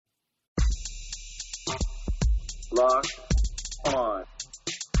Lock on.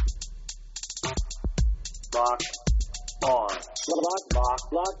 Lock on. Lock on.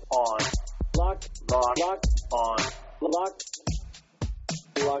 Lock on.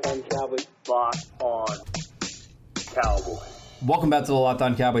 Lock on Cowboys. Lock on Cowboys. Welcome back to the Locked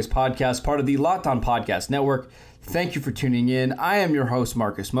On Cowboys podcast, part of the Locked On Podcast Network. Thank you for tuning in. I am your host,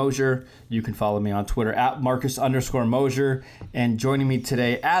 Marcus Mosher. You can follow me on Twitter at Marcus_Mosher. And joining me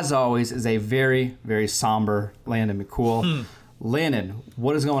today, as always, is a very, very somber Landon McCool. Landon,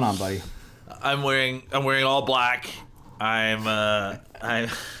 what is going on, buddy? I'm wearing all black. I've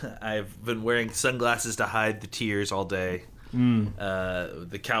been wearing sunglasses to hide the tears all day.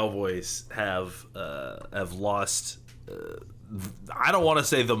 The Cowboys have lost. I don't want to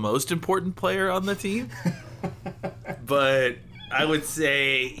say the most important player on the team, but I would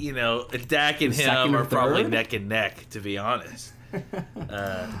say, Dak and him are probably neck and neck, to be honest.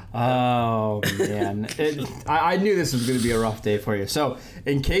 Oh, man. I knew this was going to be a rough day for you. So,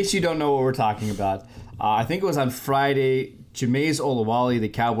 in case you don't know what we're talking about, I think it was on Friday, Jamize Olawale, the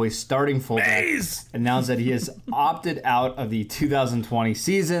Cowboys starting fullback, announced that he has opted out of the 2020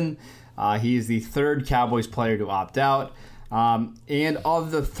 season. He is the third Cowboys player to opt out. And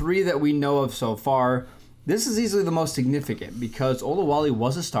of the three that we know of so far, this is easily the most significant because Olawale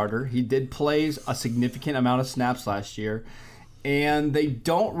was a starter. He did play a significant amount of snaps last year, and they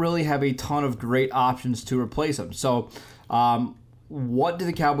don't really have a ton of great options to replace him. So what do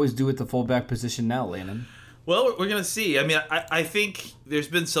the Cowboys do at the fullback position now, Landon? Well, we're going to see. I mean, I think there's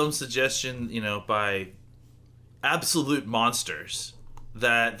been some suggestion, by absolute monsters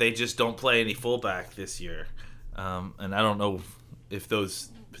that they just don't play any fullback this year. And I don't know if those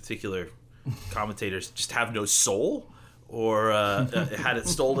particular commentators just have no soul or had it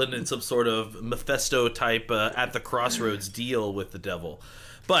stolen in some sort of Mephisto type at the crossroads deal with the devil.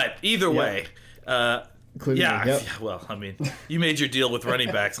 But either way, well, I mean, you made your deal with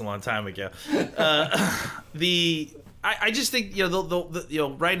running backs a long time ago. I just think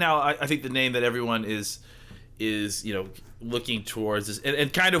right now I think the name that everyone is looking towards is,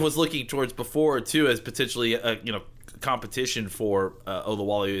 and kind of was looking towards before too as potentially competition for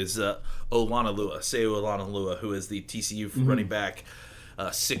Olawale is Seau Olanalua, who is the TCU running back,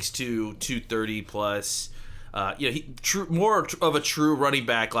 6'2", 230 plus. More of a true running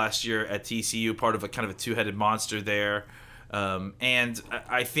back last year at TCU, part of a kind of a two-headed monster there. And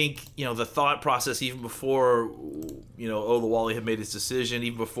I think, the thought process, even before, Olawale had made his decision,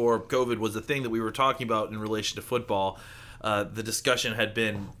 even before COVID was the thing that we were talking about in relation to football, the discussion had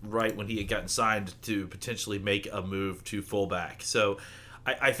been right when he had gotten signed to potentially make a move to fullback. So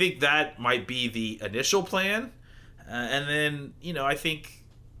I think that might be the initial plan. And then, I think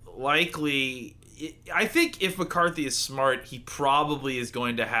likely... I think if McCarthy is smart, he probably is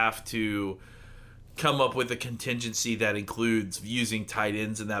going to have to come up with a contingency that includes using tight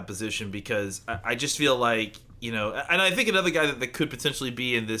ends in that position, because I just feel like, and I think another guy that could potentially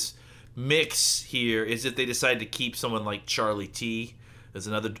be in this mix here is if they decide to keep someone like Charlie T. as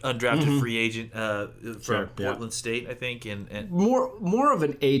another undrafted free agent from Portland State, I think. And more of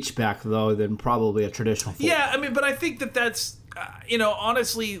an H-back, though, than probably a traditional fullback. Yeah, I mean, but I think that's...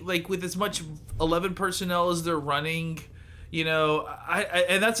 honestly, like with as much 11 personnel as they're running,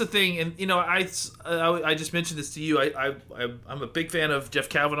 and that's the thing. And I just mentioned this to you. I'm a big fan of Jeff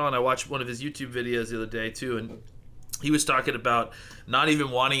Kavanaugh, and I watched one of his YouTube videos the other day too, and he was talking about not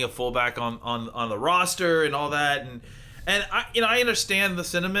even wanting a fullback on the roster and all that, and I understand the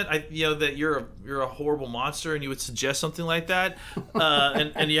sentiment. That you're a horrible monster and you would suggest something like that,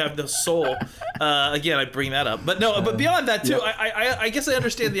 and you have no soul. Again, I bring that up, but beyond that too, I guess I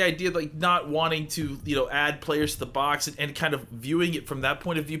understand the idea of like not wanting to add players to the box and kind of viewing it from that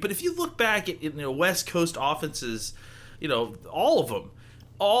point of view. But if you look back at West Coast offenses,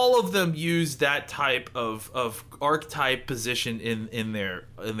 all of them use that type of archetype position in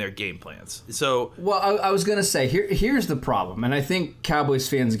their game plans. So, well, I was gonna say here's the problem, and I think Cowboys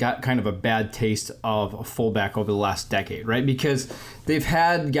fans got kind of a bad taste of a fullback over the last decade, right? Because they've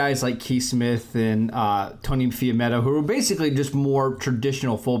had guys like Keith Smith and Tony Fiammetta, who are basically just more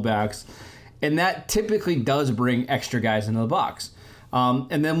traditional fullbacks, and that typically does bring extra guys into the box.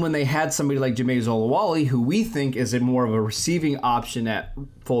 And then when they had somebody like Jamize Olawale, who we think is more of a receiving option at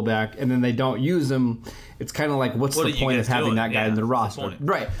fullback, and then they don't use him, it's kind of like, what's the point of having that guy in the roster?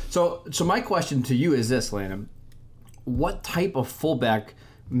 Right. So my question to you is this, Landon. What type of fullback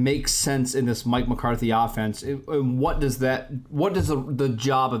makes sense in this Mike McCarthy offense? And what does the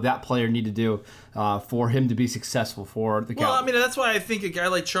job of that player need to do for him to be successful for the Cowboys? Well, I mean, that's why I think a guy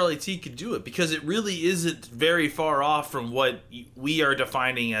like Charlie T could do it, because it really isn't very far off from what we are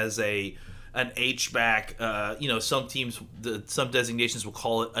defining as a an H back. Some teams, some designations will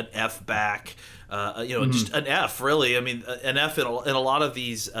call it an F back. Just an F, really. I mean, an F in a lot of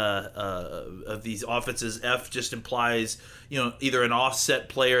these offenses, F just implies, either an offset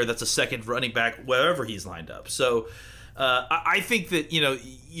player that's a second running back wherever he's lined up. So I think that,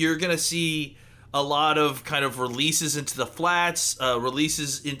 you're going to see a lot of kind of releases into the flats,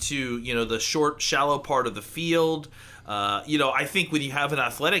 releases into, the short, shallow part of the field. I think when you have an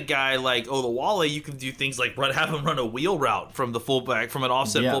athletic guy like Olawale, you can do things like have him run a wheel route from the fullback, from an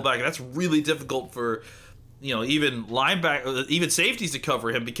offset fullback. And that's really difficult for, even linebacker, even safeties to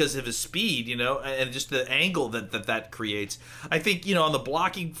cover him because of his speed, and just the angle that creates. I think, on the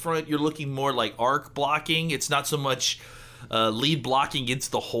blocking front, you're looking more like arc blocking. It's not so much lead blocking into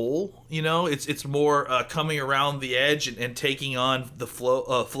the hole. It's more coming around the edge and taking on the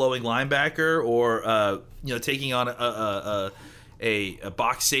flowing linebacker, or taking on a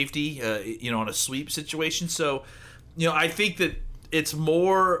box safety, on a sweep situation. So, I think that it's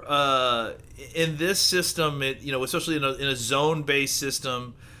more in this system. Especially in a zone-based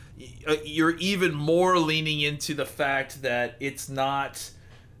system, you're even more leaning into the fact that it's not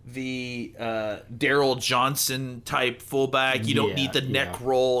the Daryl Johnson type fullback. You don't need the neck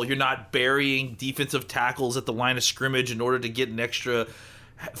roll. You're not burying defensive tackles at the line of scrimmage in order to get an extra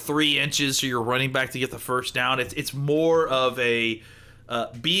 3 inches for your running back to get the first down. It's more of a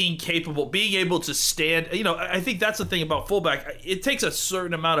being able to stand. I think that's the thing about fullback. It takes a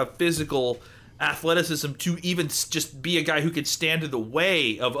certain amount of physical athleticism to even just be a guy who could stand in the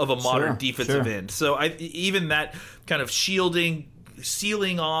way of a modern defensive end. So even that kind of shielding,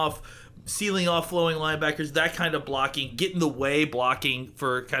 sealing off flowing linebackers, that kind of blocking, get in the way blocking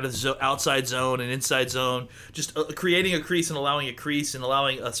for kind of outside zone and inside zone, just creating a crease and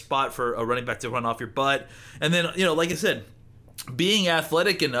allowing a spot for a running back to run off your butt. And then, like I said, being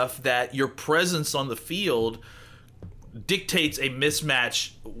athletic enough that your presence on the field dictates a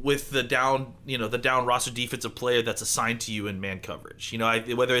mismatch with the down roster defensive player that's assigned to you in man coverage.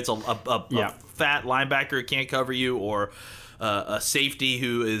 Whether it's a fat linebacker who can't cover you, or a safety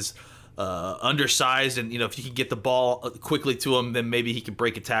who is undersized, and if you can get the ball quickly to him, then maybe he can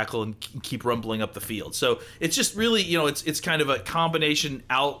break a tackle and keep rumbling up the field. So it's just really, it's kind of a combination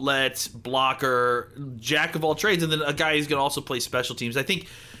outlet, blocker, jack of all trades, and then a guy who's going to also play special teams. I think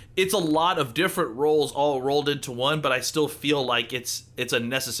it's a lot of different roles all rolled into one, but I still feel like it's a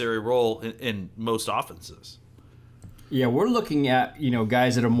necessary role in most offenses. Yeah, we're looking at,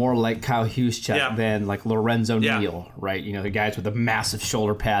 guys that are more like Kyle Juszczyk than like Lorenzo Neal, right? The guys with the massive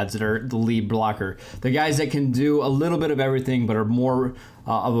shoulder pads that are the lead blocker. The guys that can do a little bit of everything but are more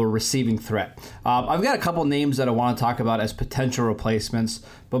of a receiving threat. I've got a couple names that I want to talk about as potential replacements.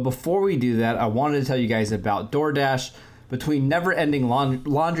 But before we do that, I wanted to tell you guys about DoorDash. Between never-ending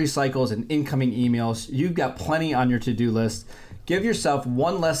laundry cycles and incoming emails, you've got plenty on your to-do list. Give yourself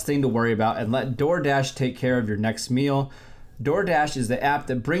one less thing to worry about and let DoorDash take care of your next meal. DoorDash is the app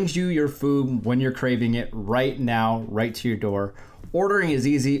that brings you your food when you're craving it right now, right to your door. Ordering is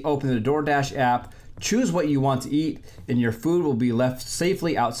easy. Open the DoorDash app, choose what you want to eat, and your food will be left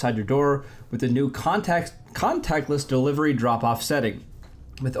safely outside your door with the new contactless delivery drop-off setting.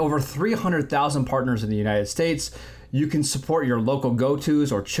 With over 300,000 partners in the United States, you can support your local go-tos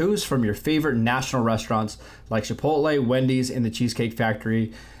or choose from your favorite national restaurants like Chipotle, Wendy's, and the Cheesecake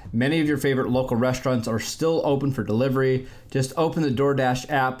Factory. Many of your favorite local restaurants are still open for delivery. Just open the DoorDash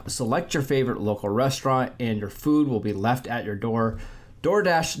app, select your favorite local restaurant, and your food will be left at your door.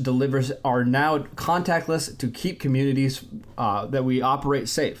 DoorDash delivers are now contactless to keep communities that we operate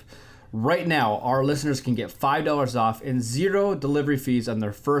safe. Right now, our listeners can get $5 off and 0 delivery fees on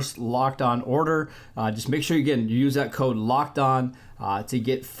their first Locked On order. Just make sure you use that code Locked On to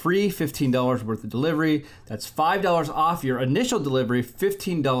get free $15 worth of delivery. That's $5 off your initial delivery,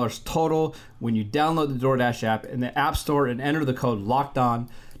 $15 total when you download the DoorDash app in the App Store and enter the code Locked On.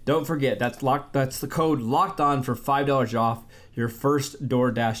 Don't forget, that's the code Locked On for $5 off your first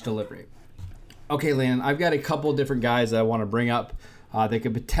DoorDash delivery. Okay, Landon, I've got a couple different guys that I want to bring up. They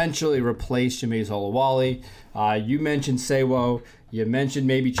could potentially replace Jamize Olawale. You mentioned Sewo. You mentioned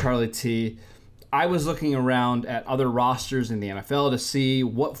maybe Charlie T. I was looking around at other rosters in the NFL to see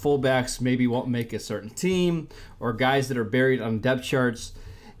what fullbacks maybe won't make a certain team or guys that are buried on depth charts.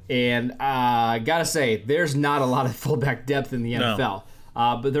 And I got to say, there's not a lot of fullback depth in the NFL.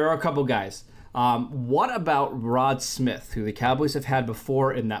 But there are a couple guys. What about Rod Smith, who the Cowboys have had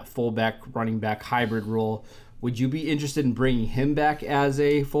before in that fullback, running back hybrid role? Would you be interested in bringing him back as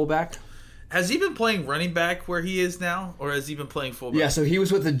a fullback? Has he been playing running back where he is now, or has he been playing fullback? Yeah, so he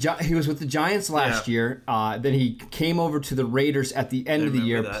was with the Giants last year. Then he came over to the Raiders at the end of the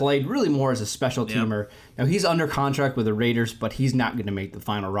year. Played really more as a special teamer. Now he's under contract with the Raiders, but he's not going to make the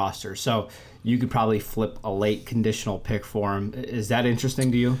final roster. So you could probably flip a late conditional pick for him. Is that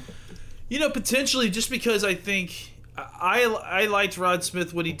interesting to you? Potentially, just because I think I liked Rod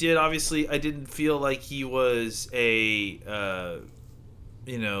Smith what he did. Obviously, I didn't feel like he was a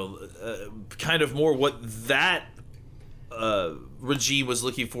kind of more what that regime was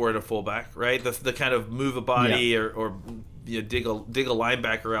looking for in a fullback, right? The kind of move a body or dig a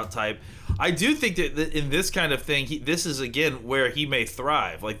linebacker out type. I do think that in this kind of thing, this is again where he may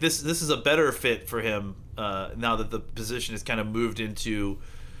thrive. Like this is a better fit for him now that the position has kind of moved into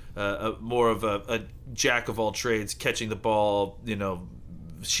more of a jack of all trades, catching the ball,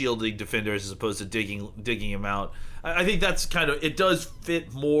 shielding defenders as opposed to digging him out. I think that's kind of, it does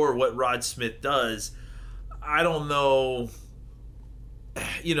fit more what Rod Smith does. I don't know,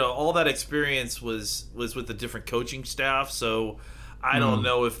 all that experience was with a different coaching staff, so I don't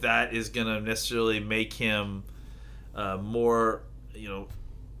know if that is going to necessarily make him more,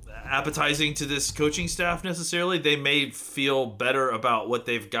 appetizing to this coaching staff necessarily. They may feel better about what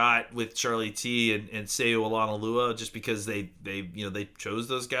they've got with Charlie T and Seau Olanolua just because they chose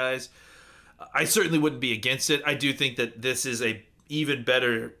those guys. I certainly wouldn't be against it. I do think that this is a even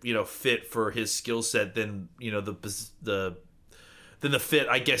better, fit for his skill set than, the fit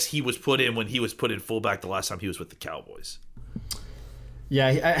I guess he was put in when he was put in fullback the last time he was with the Cowboys.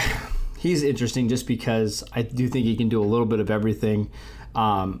 Yeah, he's interesting just because I do think he can do a little bit of everything.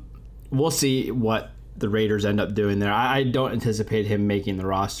 We'll see what the Raiders end up doing there. I don't anticipate him making the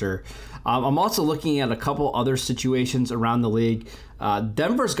roster. I'm also looking at a couple other situations around the league.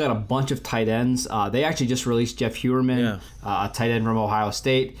 Denver's got a bunch of tight ends. They actually just released Jeff Heuerman, a tight end from Ohio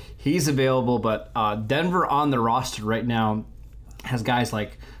State. He's available, but Denver on the roster right now has guys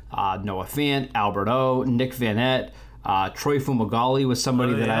like Noah Fant, Albert O, Nick Vanette, Troy Fumagalli was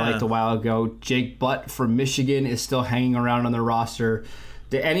somebody that I liked a while ago. Jake Butt from Michigan is still hanging around on the roster.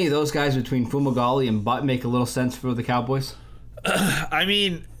 Do any of those guys between Fumagalli and Butt make a little sense for the Cowboys? I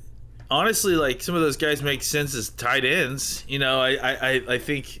mean, honestly, like some of those guys make sense as tight ends. I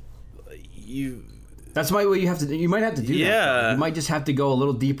think you. That's what you have to do. You might have to do that. Yeah. You might just have to go a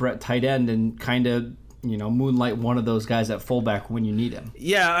little deeper at tight end and kind of, moonlight one of those guys at fullback when you need him.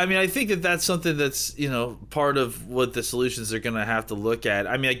 Yeah, I mean, I think that's something that's, part of what the solutions are going to have to look at.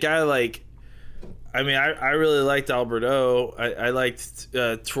 I mean, a guy like, I really liked Albert O. I liked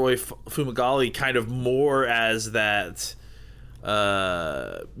Troy Fumagalli kind of more as that,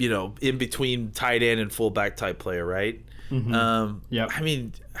 in between tight end and fullback type player, right? Mm-hmm. Yeah. I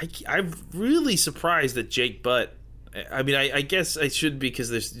mean, I'm really surprised that Jake Butt. I mean, I guess I should because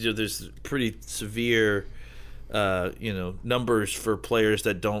there's pretty severe, numbers for players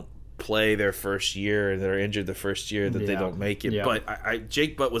that don't play their first year and they're injured the first year that they don't make it. Yeah. But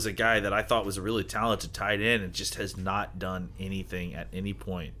Jake Butt was a guy that I thought was a really talented tight end and just has not done anything at any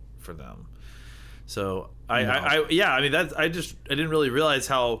point for them. So I didn't really realize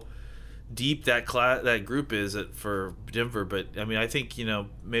how deep that group is for Denver, but I mean, I think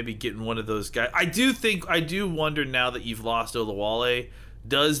maybe getting one of those guys. I do wonder now that you've lost Olawale,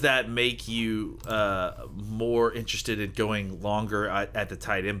 does that make you more interested in going longer at the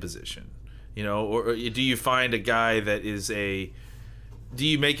tight end position? Or do you find a guy that is do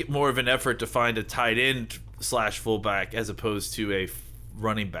you make it more of an effort to find a tight end / fullback as opposed to a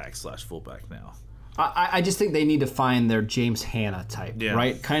running back / fullback now? I just think they need to find their James Hanna type,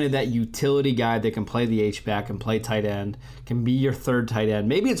 right? Kind of that utility guy that can play the H-back and play tight end, can be your third tight end.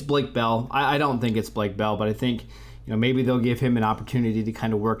 Maybe it's Blake Bell. I don't think it's Blake Bell, but I think maybe they'll give him an opportunity to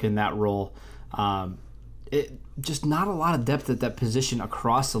kind of work in that role. Just not a lot of depth at that position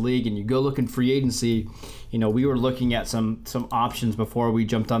across the league, and you go look in free agency. We were looking at some options before we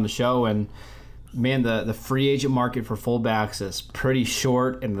jumped on the show, and man, the free agent market for fullbacks is pretty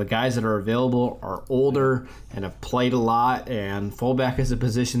short, and the guys that are available are older and have played a lot, and fullback is a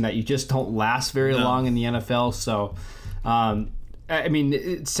position that you just don't last very long in the NFL. So, I mean,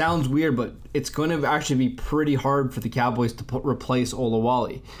 it sounds weird, but it's going to actually be pretty hard for the Cowboys to replace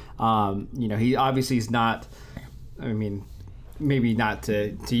Olawale. He obviously is not, I mean, maybe not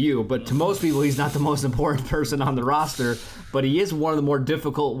to you, but to most people, he's not the most important person on the roster. But he is one of the more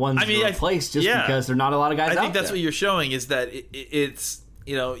difficult ones to replace because there are not a lot of guys out there. I think that's what you're showing is that it's,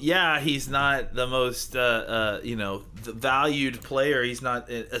 he's not the most, the valued player. He's not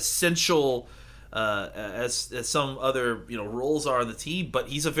essential as some other, roles are on the team, but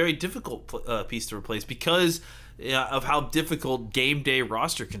he's a very difficult piece to replace because of how difficult game day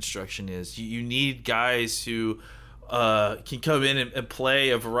roster construction is. You need guys who can come in and play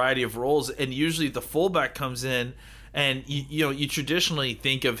a variety of roles, and usually the fullback comes in, and you traditionally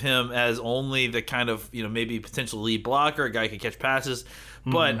think of him as only the kind of maybe potential lead blocker, a guy who can catch passes.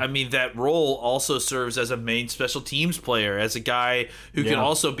 But I mean, that role also serves as a main special teams player, as a guy who can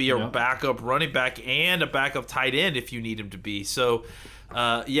also be a backup running back and a backup tight end if you need him to be. So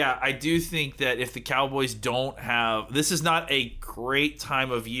I do think that if the Cowboys don't have, this is not a great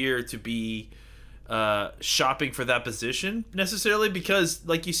time of year to be shopping for that position necessarily, because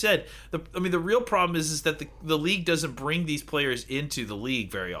like you said, the real problem is that the league doesn't bring these players into the league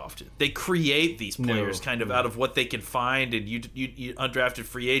very often. They create these players kind of out of what they can find, and you undrafted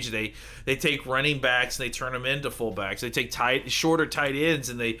free agent, they take running backs and they turn them into fullbacks. They take shorter tight ends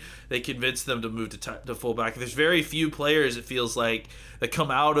and they convince them to move to fullback. There's very few players, it feels like, that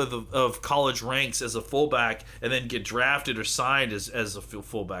come out of college ranks as a fullback and then get drafted or signed as a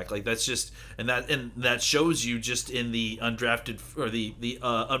fullback. Like that's just and that shows you just in the undrafted or the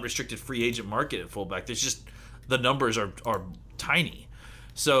unrestricted free agent market at fullback. There's just the numbers are tiny.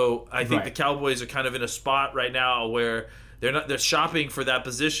 So I think the Cowboys are kind of in a spot right now where they're shopping for that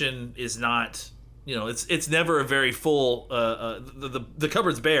position is not. It's never a very full. The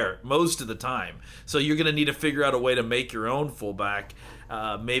cupboard's bare most of the time, so you're going to need to figure out a way to make your own fullback,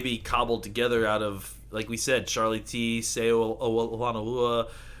 maybe cobbled together out of, like we said, Charlie T, Seo Olanolua,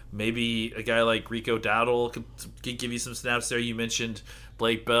 maybe a guy like Rico Dowdle could give you some snaps there. You mentioned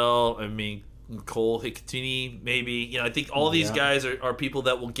Blake Bell. I mean, Cole Hikutini, maybe. I think all these guys are people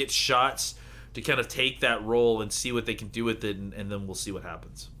that will get shots to kind of take that role and see what they can do with it, and then we'll see what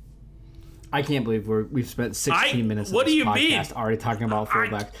happens. I can't believe we've spent 16 minutes what of this do you podcast mean? already talking about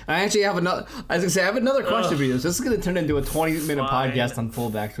fullback. I actually have another. I was gonna say I have another question for you. This is gonna turn into a 20-minute podcast on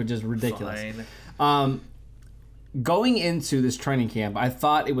fullbacks, which is ridiculous. Going into this training camp, I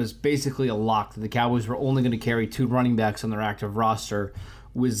thought it was basically a lock that the Cowboys were only going to carry 2 running backs on their active roster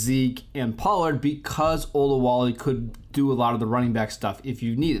with Zeke and Pollard, because Olawale could do a lot of the running back stuff if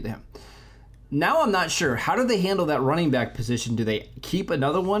you needed him. Now I'm not sure. How do they handle that running back position? Do they keep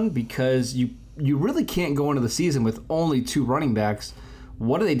another one? Because you really can't go into the season with only 2 running backs.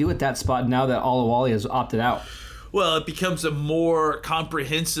 What do they do at that spot now that Olawale has opted out? Well, it becomes a more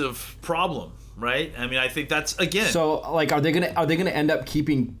comprehensive problem, right? I mean, I think that's, again. So, like, are they gonna end up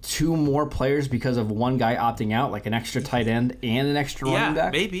keeping 2 more players because of one guy opting out, like an extra tight end and an extra running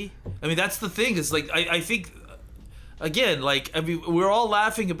back? Yeah, maybe. I mean, that's the thing. Is like I think. Again, like, I mean, we're all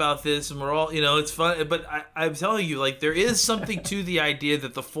laughing about this, and we're all, it's fun. But I'm telling you, like, there is something to the idea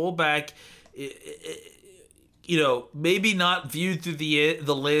that the fullback, maybe not viewed through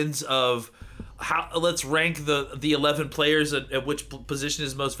the lens of how let's rank the 11 players at which position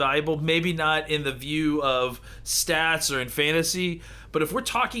is most valuable. Maybe not in the view of stats or in fantasy. But if we're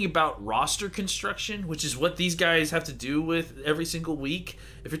talking about roster construction, which is what these guys have to do with every single week,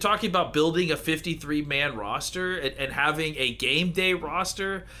 if you're talking about building a 53-man roster and having a game day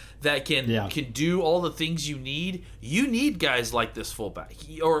roster that can do all the things you need guys like this fullback,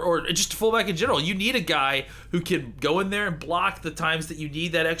 or just a fullback in general. You need a guy who can go in there and block the times that you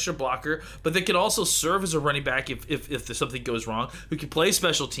need that extra blocker, but that can also serve as a running back if something goes wrong, who can play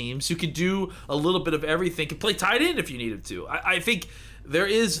special teams, who can do a little bit of everything, can play tight end if you need him to. I think there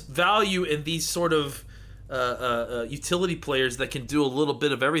is value in these sort of utility players that can do a little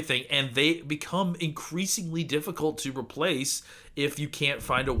bit of everything, and they become increasingly difficult to replace if you can't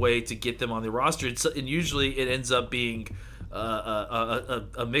find a way to get them on the roster. And usually it ends up being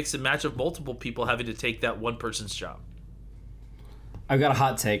a mix and match of multiple people having to take that one person's job. I've got a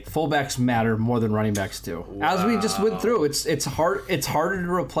hot take. Fullbacks matter more than running backs do. Wow. As we just went through, it's harder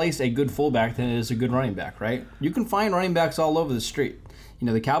to replace a good fullback than it is a good running back, right? You can find running backs all over the street.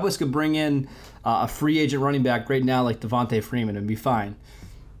 The Cowboys could bring in a free agent running back right now like Devontae Freeman and be fine.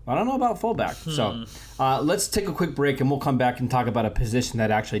 I don't know about fullback. So let's take a quick break and we'll come back and talk about a position that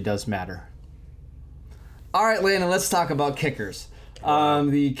actually does matter. All right, Landon, let's talk about kickers.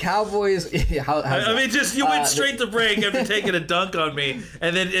 The Cowboys. You went straight to break after taking a dunk on me,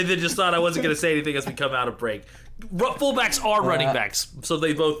 and then just thought I wasn't going to say anything as we come out of break. Fullbacks are running backs, so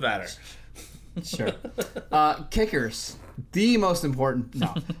they both matter. Sure. Kickers. The most important.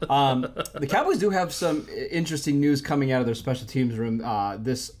 No. The Cowboys do have some interesting news coming out of their special teams room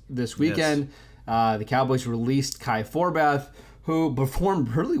this weekend. Yes. The Cowboys released Kai Forbath, who performed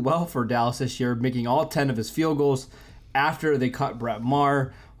really well for Dallas this year, making all 10 of his field goals after they cut Brett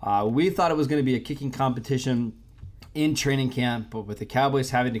Maher. We thought it was going to be a kicking competition in training camp, but with the Cowboys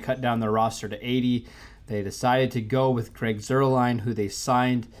having to cut down their roster to 80, they decided to go with Greg Zuerlein, who they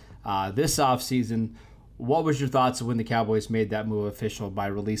signed this offseason. What was your thoughts when the Cowboys made that move official by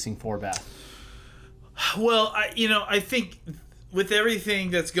releasing Forbath? Well, I think with everything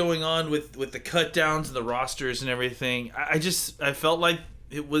that's going on with the cut downs and the rosters and everything, I felt like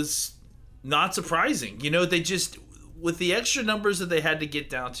it was not surprising. They just, with the extra numbers that they had to get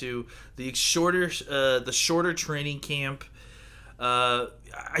down to, the shorter training camp, I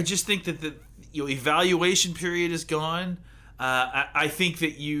just think that the evaluation period is gone. I think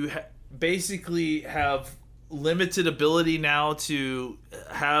that you basically have limited ability now to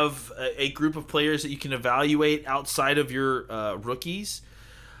have a group of players that you can evaluate outside of your rookies.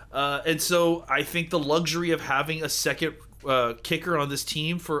 And so I think the luxury of having a second kicker on this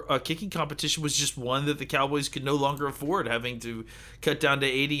team for a kicking competition was just one that the Cowboys could no longer afford, having to cut down to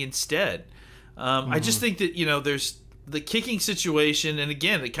 80 instead. I just think that, there's the kicking situation, and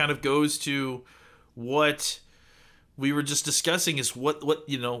again, it kind of goes to what we were just discussing, is what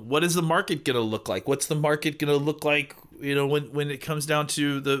is the market going to look like? What's the market going to look like, when it comes down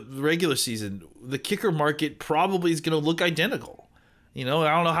to the regular season? The kicker market probably is going to look identical. I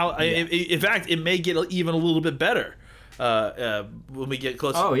don't know how. Yeah. In fact, it may get even a little bit better when we get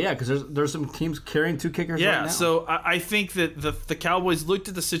closer. Oh yeah, because there's some teams carrying 2 kickers. Yeah, right now. So I think that the Cowboys looked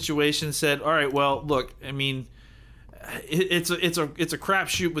at the situation and said, all right, well, look, I mean, it's a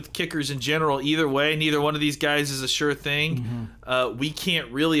crapshoot with kickers in general. Either way, neither one of these guys is a sure thing. Mm-hmm. We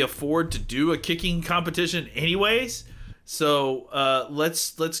can't really afford to do a kicking competition, anyways. So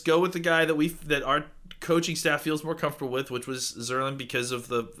let's go with the guy that our coaching staff feels more comfortable with, which was Zerlin, because of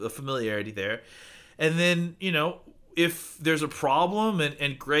the familiarity there. And then if there's a problem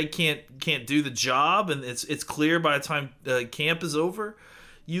and Greg can't do the job, and it's clear by the time camp is over,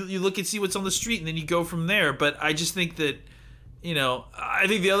 you look and see what's on the street, and then you go from there. But I just think that, I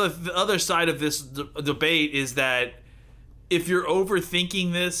think the other side of this debate is that if you're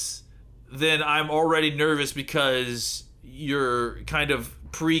overthinking this, then I'm already nervous, because you're kind of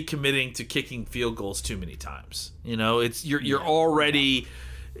pre-committing to kicking field goals too many times. You're already,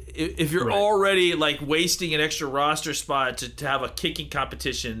 if you're already like wasting an extra roster spot to have a kicking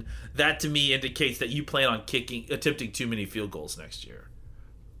competition, that to me indicates that you plan on attempting too many field goals next year.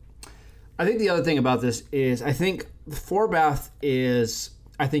 I think the other thing about this is, I think Forbath is,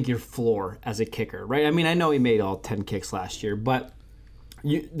 your floor as a kicker, right? I mean, I know he made all 10 kicks last year, but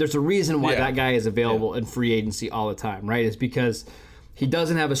there's a reason why that guy is available in free agency all the time, right? It's because he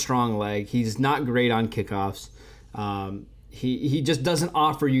doesn't have a strong leg. He's not great on kickoffs. He just doesn't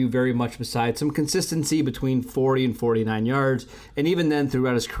offer you very much besides some consistency between 40 and 49 yards. And even then,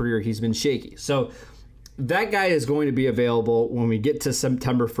 throughout his career, he's been shaky. So that guy is going to be available when we get to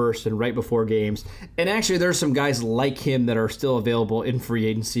September 1st and right before games. And actually, there's some guys like him that are still available in free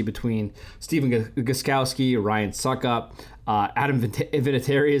agency, between Stephen Gostkowski, Ryan Suckup, Adam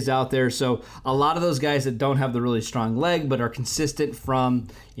Vinatieri is out there. So a lot of those guys that don't have the really strong leg but are consistent from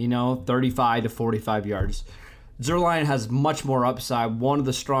 35 to 45 yards. Zuerlein has much more upside, one of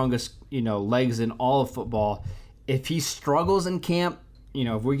the strongest legs in all of football. If he struggles in camp,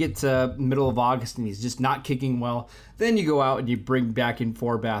 if we get to middle of August and he's just not kicking well, then you go out and you bring back in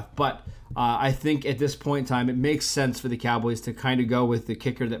Forbath. But I think at this point in time, it makes sense for the Cowboys to kind of go with the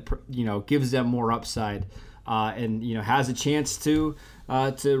kicker that gives them more upside and has a chance to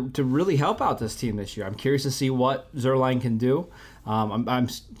really help out this team this year. I'm curious to see what Zuerlein can do. I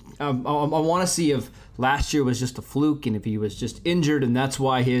want to see if last year was just a fluke and if he was just injured and that's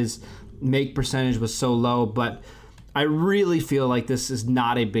why his make percentage was so low. But I really feel like this is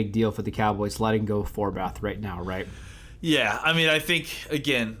not a big deal for the Cowboys letting go of Forbath right now, right? Yeah, I mean, I think,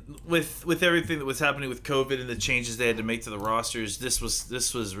 again, with everything that was happening with COVID and the changes they had to make to the rosters, this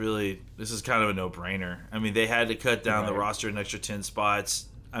is kind of a no-brainer. I mean, they had to cut down the roster an extra 10 spots.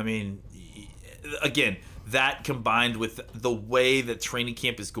 I mean, again, that combined with the way that training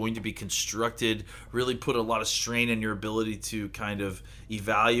camp is going to be constructed really put a lot of strain on your ability to kind of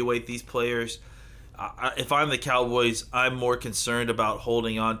evaluate these players. If I'm the Cowboys, I'm more concerned about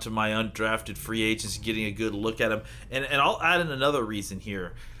holding on to my undrafted free agents and getting a good look at them. And I'll add in another reason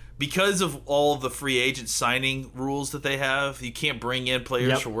here. Because of all the free agent signing rules that they have, you can't bring in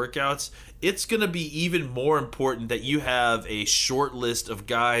players for workouts. It's going to be even more important that you have a short list of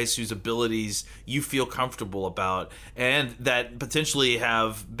guys whose abilities you feel comfortable about and that potentially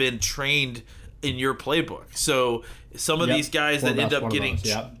have been trained in your playbook. So some of these guys that end up getting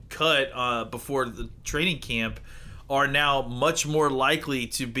cut before the training camp are now much more likely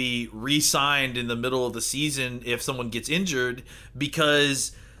to be re-signed in the middle of the season if someone gets injured,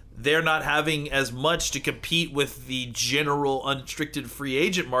 because they're not having as much to compete with the general unrestricted free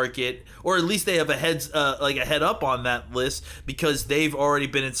agent market, or at least they have a head up on that list because they've already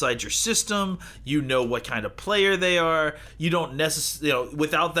been inside your system. You know what kind of player they are. You don't necessarily,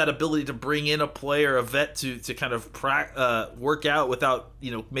 without that ability to bring in a player, a vet to kind of work out without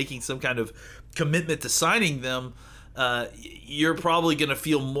making some kind of commitment to signing them. You're probably going to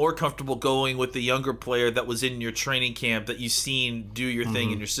feel more comfortable going with the younger player that was in your training camp that you've seen do your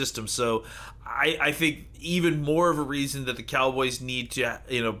thing in your system. So I think even more of a reason that the Cowboys need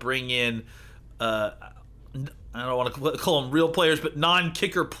to bring in I don't want to call them real players, but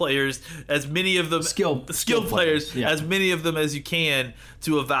non-kicker players, as many of them skilled players, as many of them as you can,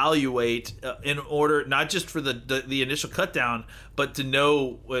 to evaluate in order not just for the initial cut down, but to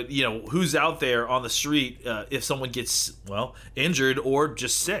know who's out there on the street if someone gets injured or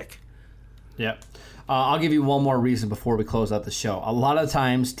just sick. Yeah. I'll give you one more reason before we close out the show. A lot of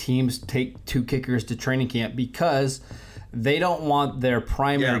times teams take 2 kickers to training camp because they don't want their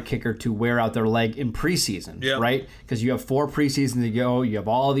primary kicker to wear out their leg in preseason, right? Because you have 4 preseason to go. You have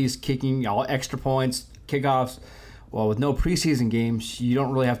all these kicking, all extra points, kickoffs. Well, with no preseason games, you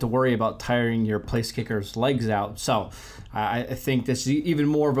don't really have to worry about tiring your place kicker's legs out. So I think this is even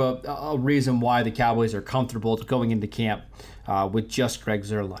more of a reason why the Cowboys are comfortable going into camp with just Greg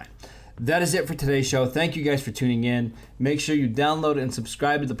Zuerlein. That is it for today's show. Thank you guys for tuning in. Make sure you download and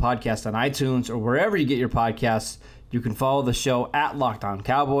subscribe to the podcast on iTunes or wherever you get your podcasts. You can follow the show at Locked On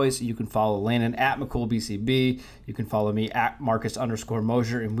Cowboys. You can follow Landon at McCoolBCB. You can follow me at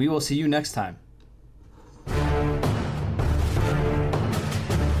Marcus_Mosher. And we will see you next time.